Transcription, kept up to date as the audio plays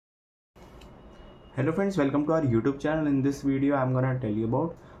Hello friends, welcome to our YouTube channel. In this video I'm gonna tell you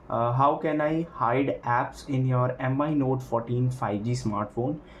about how can I hide apps in your Mi Note 14 5G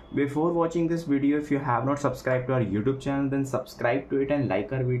smartphone. Before watching this video, if you have not subscribed to our YouTube channel, then subscribe to it and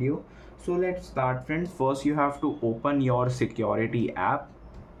like our video. So let's start friends. First you have to open your security app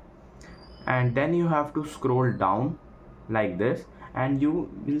and then you have to scroll down like this and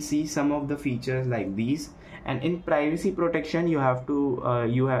you will see some of the features like these. And in privacy protection you have to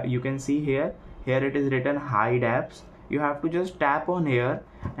you can see here it is written hide apps. You have to just tap on here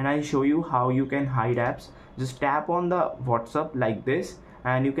and I'll show you how you can hide apps. Just tap on the WhatsApp like this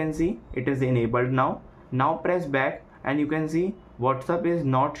and you can see it is enabled now. Now press back and you can see WhatsApp is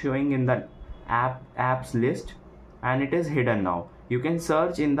not showing in the apps list and it is hidden now. You can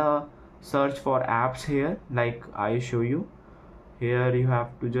search in the search for apps here, like I show you. Here you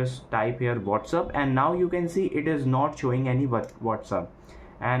have to just type here WhatsApp and now you can see it is not showing any WhatsApp.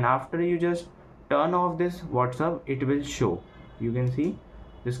 And after you just turn off this WhatsApp, it will show. You can see,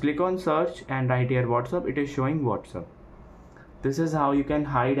 just click on search and right here WhatsApp, it is showing WhatsApp. This is how you can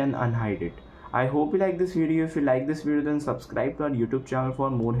hide and unhide it. I hope you like this video. If you like this video, then subscribe to our YouTube channel for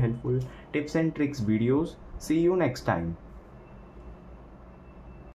more helpful tips and tricks videos. See you next time.